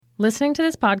Listening to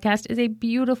this podcast is a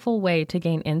beautiful way to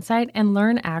gain insight and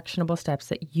learn actionable steps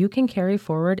that you can carry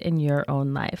forward in your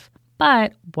own life.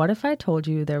 But what if I told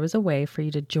you there was a way for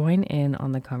you to join in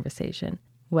on the conversation?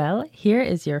 Well, here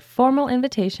is your formal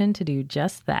invitation to do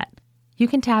just that. You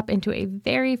can tap into a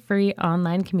very free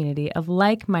online community of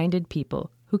like-minded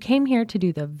people who came here to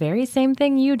do the very same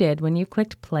thing you did when you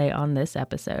clicked play on this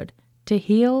episode, to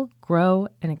heal, grow,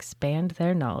 and expand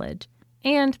their knowledge.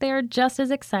 And they are just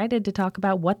as excited to talk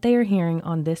about what they are hearing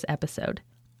on this episode.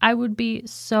 I would be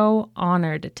so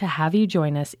honored to have you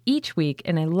join us each week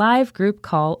in a live group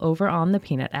call over on the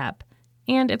Peanut app.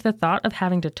 And if the thought of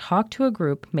having to talk to a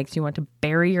group makes you want to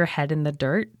bury your head in the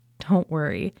dirt, don't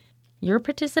worry. Your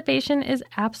participation is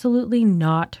absolutely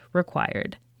not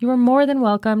required. You are more than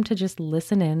welcome to just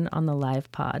listen in on the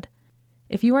live pod.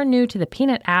 If you are new to the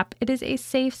Peanut app, it is a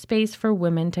safe space for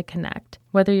women to connect.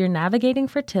 Whether you're navigating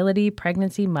fertility,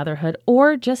 pregnancy, motherhood,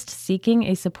 or just seeking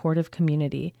a supportive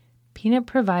community, Peanut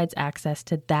provides access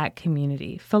to that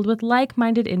community filled with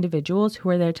like-minded individuals who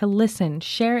are there to listen,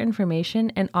 share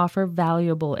information, and offer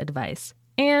valuable advice.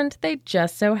 And they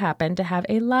just so happen to have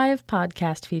a live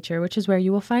podcast feature, which is where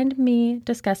you will find me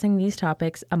discussing these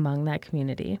topics among that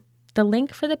community. The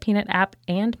link for the Peanut app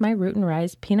and my Root and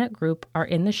Rise Peanut group are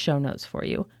in the show notes for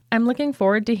you. I'm looking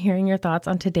forward to hearing your thoughts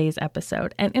on today's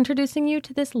episode and introducing you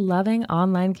to this loving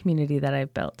online community that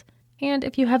I've built. And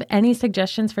if you have any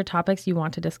suggestions for topics you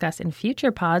want to discuss in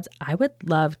future pods, I would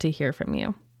love to hear from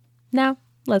you. Now,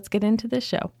 let's get into the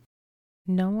show.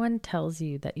 No one tells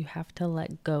you that you have to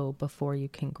let go before you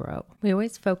can grow. We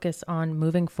always focus on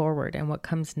moving forward and what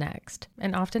comes next,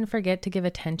 and often forget to give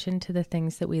attention to the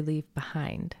things that we leave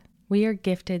behind. We are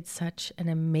gifted such an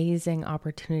amazing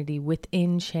opportunity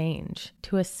within change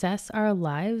to assess our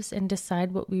lives and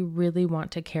decide what we really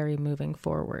want to carry moving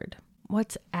forward.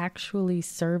 What's actually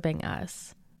serving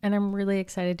us? And I'm really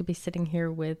excited to be sitting here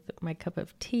with my cup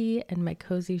of tea and my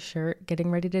cozy shirt,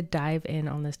 getting ready to dive in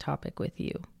on this topic with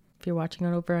you. If you're watching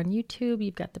it over on YouTube,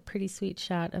 you've got the pretty sweet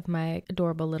shot of my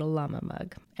adorable little llama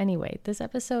mug. Anyway, this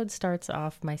episode starts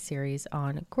off my series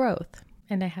on growth,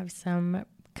 and I have some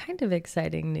kind of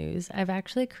exciting news. I've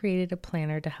actually created a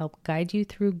planner to help guide you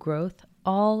through growth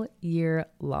all year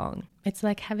long. It's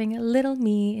like having a little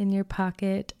me in your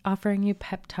pocket, offering you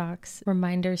pep talks,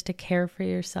 reminders to care for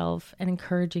yourself, and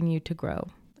encouraging you to grow.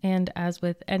 And as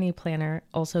with any planner,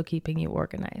 also keeping you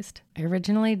organized. I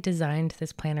originally designed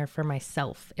this planner for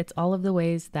myself. It's all of the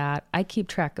ways that I keep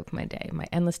track of my day, my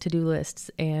endless to-do lists,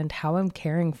 and how I'm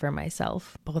caring for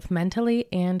myself, both mentally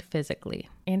and physically.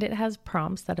 And it has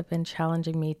prompts that have been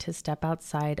challenging me to step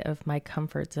outside of my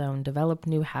comfort zone, develop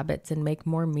new habits, and make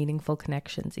more meaningful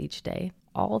connections each day.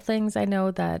 All things I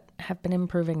know that have been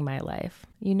improving my life.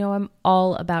 You know, I'm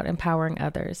all about empowering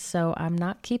others, so I'm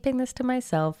not keeping this to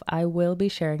myself. I will be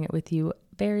sharing it with you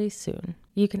very soon.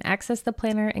 You can access the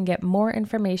planner and get more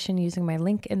information using my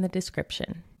link in the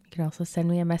description. You can also send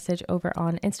me a message over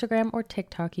on Instagram or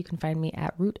TikTok. You can find me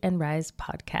at Root and Rise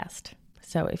Podcast.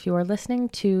 So if you are listening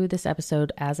to this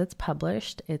episode as it's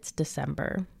published, it's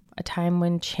December, a time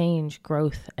when change,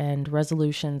 growth, and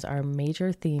resolutions are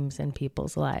major themes in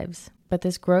people's lives. But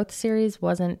this growth series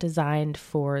wasn't designed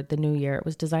for the new year. It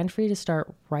was designed for you to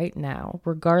start right now,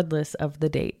 regardless of the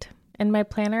date. And my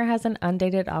planner has an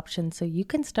undated option, so you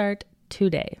can start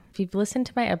today. If you've listened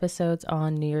to my episodes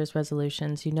on New Year's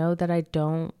resolutions, you know that I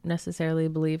don't necessarily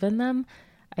believe in them.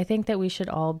 I think that we should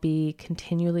all be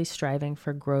continually striving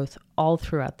for growth all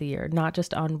throughout the year, not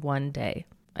just on one day.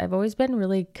 I've always been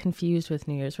really confused with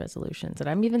New Year's resolutions, and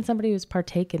I'm even somebody who's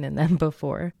partaken in them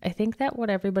before. I think that what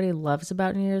everybody loves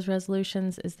about New Year's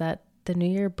resolutions is that the new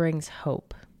year brings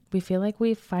hope. We feel like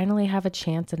we finally have a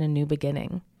chance at a new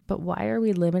beginning. But why are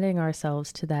we limiting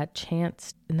ourselves to that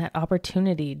chance and that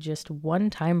opportunity just one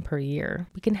time per year?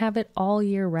 We can have it all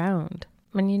year round.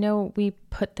 And you know, we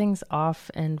put things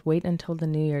off and wait until the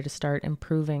new year to start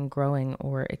improving, growing,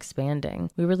 or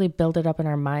expanding. We really build it up in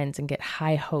our minds and get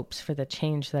high hopes for the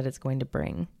change that it's going to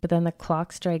bring. But then the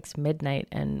clock strikes midnight,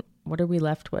 and what are we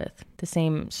left with? The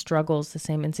same struggles, the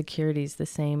same insecurities, the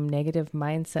same negative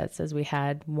mindsets as we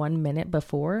had 1 minute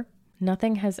before.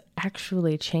 Nothing has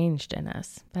actually changed in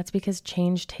us. That's because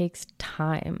change takes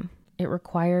time. It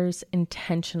requires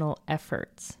intentional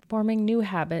efforts, forming new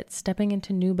habits, stepping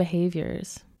into new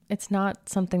behaviors. It's not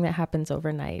something that happens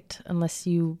overnight unless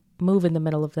you move in the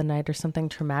middle of the night or something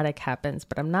traumatic happens.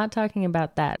 But I'm not talking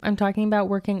about that. I'm talking about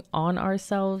working on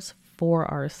ourselves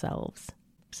for ourselves.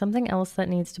 Something else that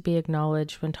needs to be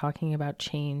acknowledged when talking about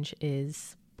change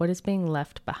is what is being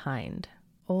left behind.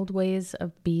 Old ways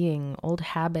of being, old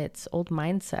habits, old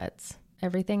mindsets,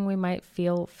 everything we might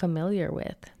feel familiar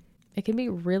with. It can be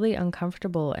really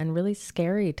uncomfortable and really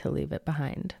scary to leave it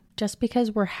behind. Just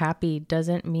because we're happy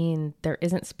doesn't mean there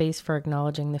isn't space for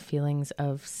acknowledging the feelings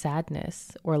of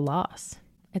sadness or loss.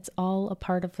 It's all a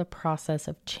part of the process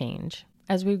of change.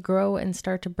 As we grow and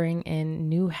start to bring in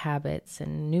new habits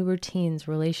and new routines,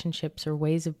 relationships, or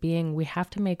ways of being, we have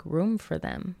to make room for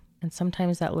them. And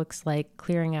sometimes that looks like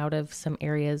clearing out of some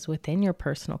areas within your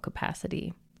personal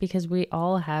capacity, because we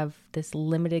all have this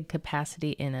limited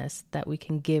capacity in us that we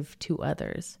can give to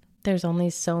others. There's only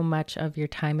so much of your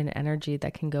time and energy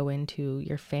that can go into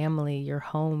your family, your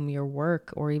home, your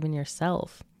work, or even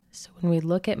yourself. So when we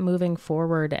look at moving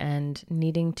forward and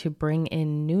needing to bring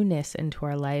in newness into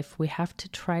our life, we have to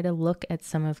try to look at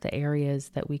some of the areas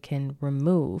that we can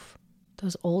remove.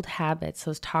 Those old habits,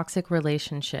 those toxic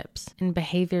relationships, and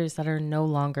behaviors that are no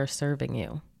longer serving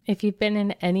you. If you've been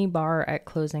in any bar at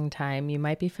closing time, you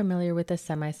might be familiar with the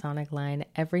semisonic line,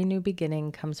 "Every new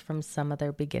beginning comes from some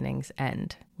other beginning's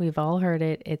end." We've all heard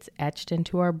it. It's etched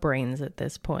into our brains at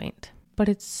this point. But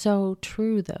it's so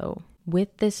true, though.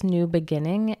 With this new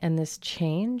beginning and this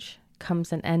change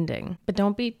comes an ending. But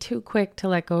don't be too quick to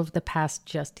let go of the past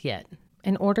just yet.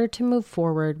 In order to move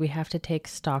forward, we have to take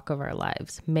stock of our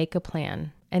lives, make a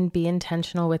plan, and be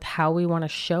intentional with how we want to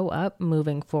show up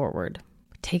moving forward.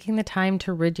 Taking the time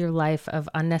to rid your life of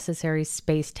unnecessary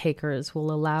space takers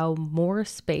will allow more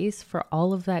space for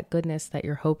all of that goodness that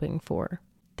you're hoping for.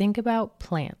 Think about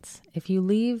plants. If you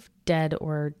leave dead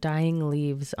or dying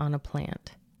leaves on a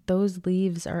plant, those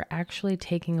leaves are actually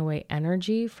taking away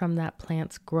energy from that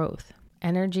plant's growth.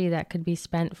 Energy that could be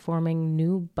spent forming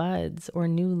new buds or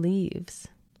new leaves.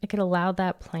 It could allow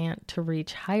that plant to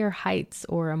reach higher heights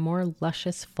or a more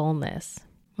luscious fullness.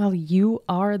 Well, you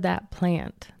are that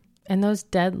plant. And those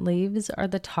dead leaves are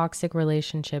the toxic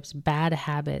relationships, bad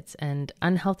habits, and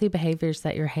unhealthy behaviors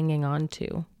that you're hanging on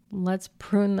to. Let's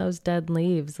prune those dead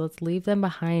leaves. Let's leave them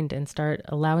behind and start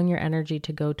allowing your energy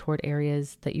to go toward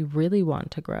areas that you really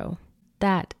want to grow.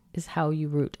 That is how you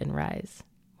root and rise,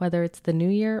 whether it's the new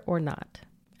year or not.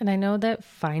 And I know that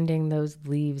finding those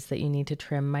leaves that you need to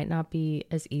trim might not be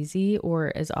as easy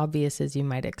or as obvious as you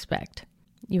might expect.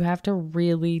 You have to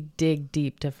really dig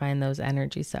deep to find those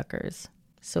energy suckers.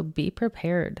 So be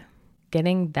prepared.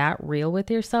 Getting that real with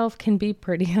yourself can be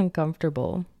pretty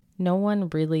uncomfortable. No one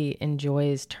really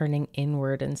enjoys turning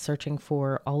inward and searching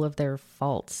for all of their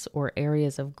faults or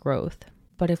areas of growth.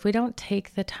 But if we don't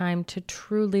take the time to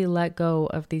truly let go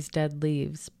of these dead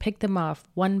leaves, pick them off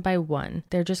one by one,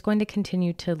 they're just going to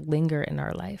continue to linger in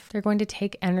our life. They're going to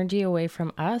take energy away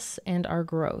from us and our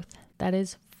growth. That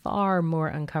is far more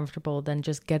uncomfortable than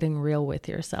just getting real with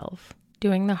yourself.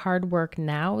 Doing the hard work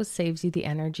now saves you the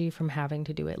energy from having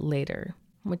to do it later,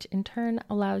 which in turn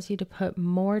allows you to put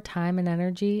more time and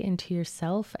energy into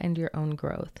yourself and your own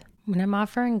growth. When I'm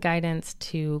offering guidance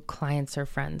to clients or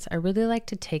friends, I really like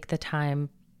to take the time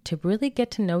to really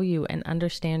get to know you and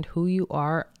understand who you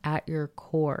are at your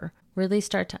core. Really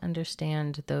start to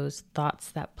understand those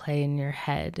thoughts that play in your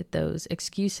head, those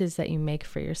excuses that you make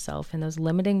for yourself, and those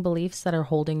limiting beliefs that are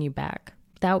holding you back.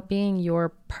 Without being your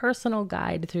personal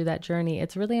guide through that journey,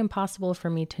 it's really impossible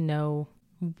for me to know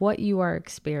what you are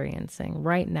experiencing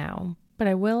right now. But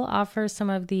I will offer some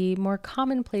of the more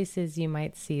common places you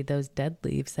might see those dead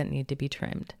leaves that need to be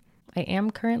trimmed. I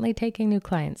am currently taking new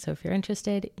clients, so if you're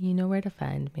interested, you know where to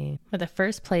find me. But the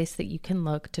first place that you can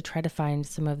look to try to find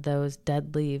some of those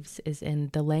dead leaves is in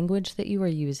the language that you are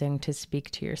using to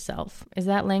speak to yourself. Is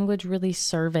that language really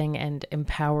serving and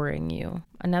empowering you?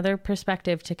 Another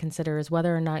perspective to consider is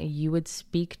whether or not you would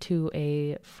speak to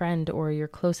a friend or your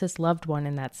closest loved one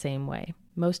in that same way.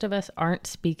 Most of us aren't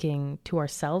speaking to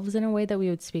ourselves in a way that we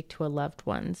would speak to a loved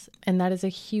one's, and that is a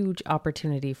huge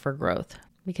opportunity for growth.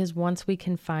 Because once we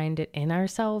can find it in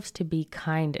ourselves to be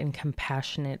kind and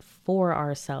compassionate for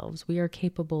ourselves, we are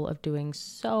capable of doing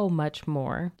so much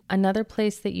more. Another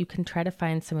place that you can try to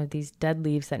find some of these dead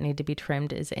leaves that need to be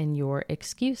trimmed is in your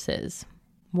excuses.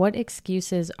 What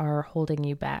excuses are holding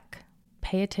you back?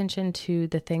 Pay attention to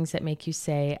the things that make you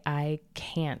say, "I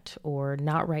can't," or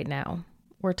 "not right now."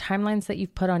 Or timelines that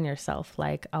you've put on yourself,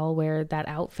 like, "I'll wear that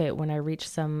outfit when I reach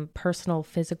some personal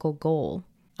physical goal."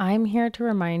 I'm here to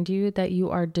remind you that you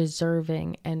are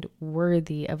deserving and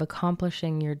worthy of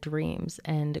accomplishing your dreams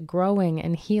and growing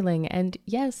and healing and,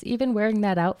 yes, even wearing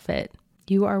that outfit.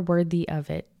 You are worthy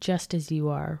of it just as you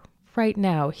are right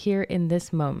now, here in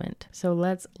this moment. So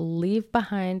let's leave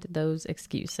behind those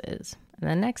excuses. And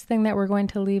the next thing that we're going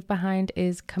to leave behind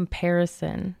is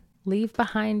comparison. Leave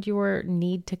behind your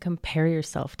need to compare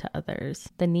yourself to others,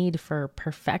 the need for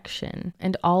perfection,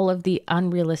 and all of the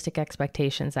unrealistic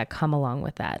expectations that come along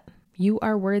with that. You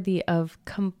are worthy of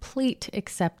complete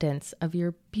acceptance of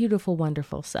your beautiful,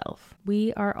 wonderful self.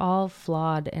 We are all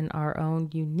flawed in our own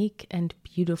unique and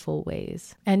beautiful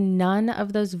ways. And none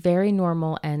of those very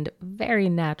normal and very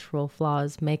natural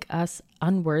flaws make us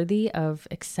unworthy of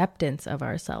acceptance of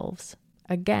ourselves.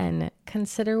 Again,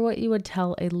 consider what you would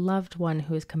tell a loved one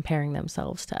who is comparing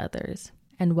themselves to others.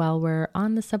 And while we're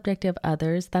on the subject of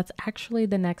others, that's actually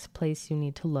the next place you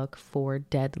need to look for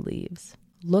dead leaves.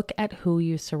 Look at who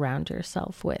you surround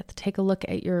yourself with. Take a look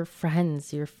at your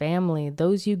friends, your family,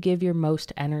 those you give your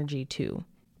most energy to.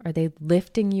 Are they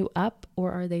lifting you up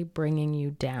or are they bringing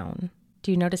you down? Do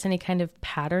you notice any kind of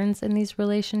patterns in these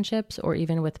relationships or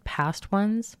even with past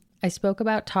ones? I spoke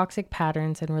about toxic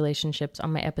patterns in relationships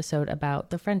on my episode about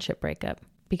the friendship breakup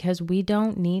because we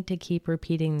don't need to keep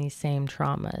repeating these same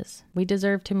traumas. We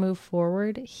deserve to move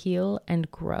forward, heal,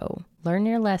 and grow. Learn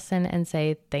your lesson and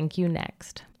say thank you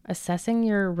next. Assessing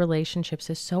your relationships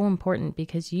is so important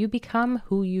because you become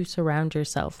who you surround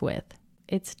yourself with.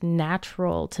 It's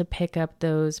natural to pick up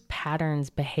those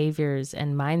patterns, behaviors,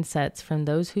 and mindsets from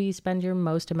those who you spend your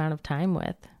most amount of time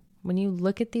with. When you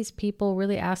look at these people,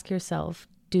 really ask yourself,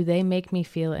 do they make me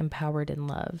feel empowered and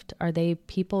loved? Are they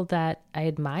people that I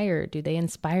admire? Do they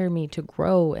inspire me to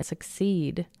grow and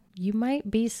succeed? You might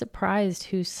be surprised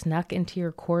who snuck into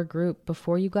your core group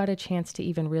before you got a chance to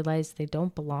even realize they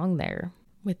don't belong there.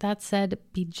 With that said,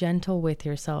 be gentle with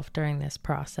yourself during this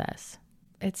process.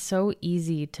 It's so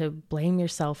easy to blame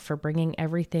yourself for bringing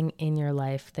everything in your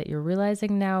life that you're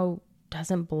realizing now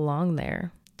doesn't belong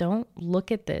there. Don't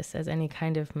look at this as any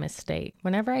kind of mistake.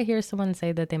 Whenever I hear someone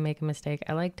say that they make a mistake,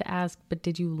 I like to ask, but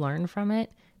did you learn from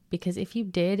it? Because if you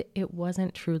did, it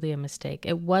wasn't truly a mistake.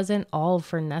 It wasn't all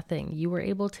for nothing. You were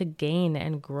able to gain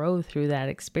and grow through that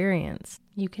experience.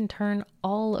 You can turn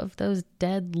all of those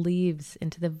dead leaves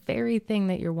into the very thing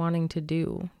that you're wanting to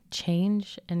do,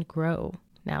 change and grow.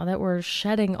 Now that we're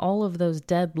shedding all of those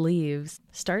dead leaves,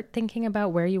 start thinking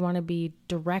about where you want to be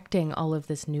directing all of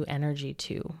this new energy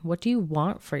to. What do you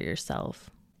want for yourself?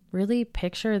 Really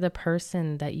picture the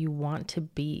person that you want to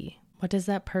be. What does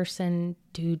that person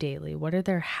do daily? What are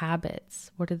their habits?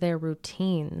 What are their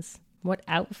routines? What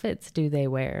outfits do they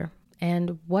wear?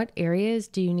 And what areas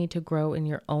do you need to grow in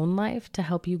your own life to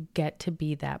help you get to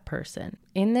be that person?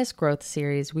 In this growth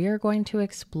series, we are going to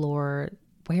explore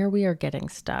where we are getting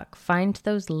stuck, find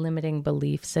those limiting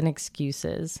beliefs and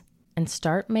excuses, and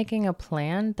start making a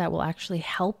plan that will actually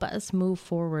help us move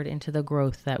forward into the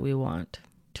growth that we want.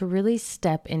 To really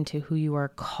step into who you are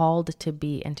called to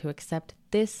be and to accept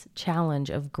this challenge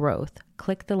of growth,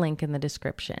 click the link in the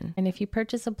description. And if you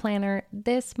purchase a planner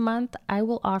this month, I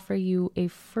will offer you a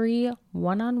free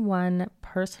one-on-one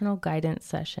personal guidance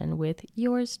session with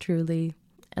yours truly.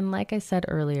 And like I said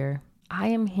earlier, I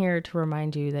am here to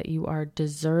remind you that you are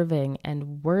deserving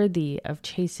and worthy of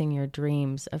chasing your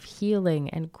dreams, of healing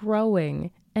and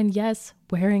growing, and yes,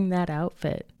 wearing that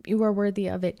outfit. You are worthy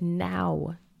of it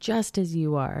now, just as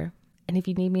you are. And if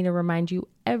you need me to remind you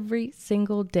every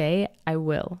single day, I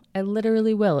will. I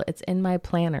literally will. It's in my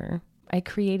planner. I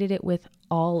created it with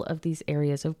all of these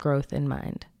areas of growth in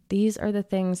mind. These are the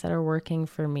things that are working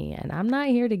for me, and I'm not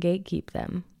here to gatekeep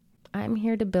them. I'm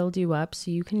here to build you up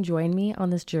so you can join me on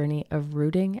this journey of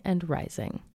rooting and rising.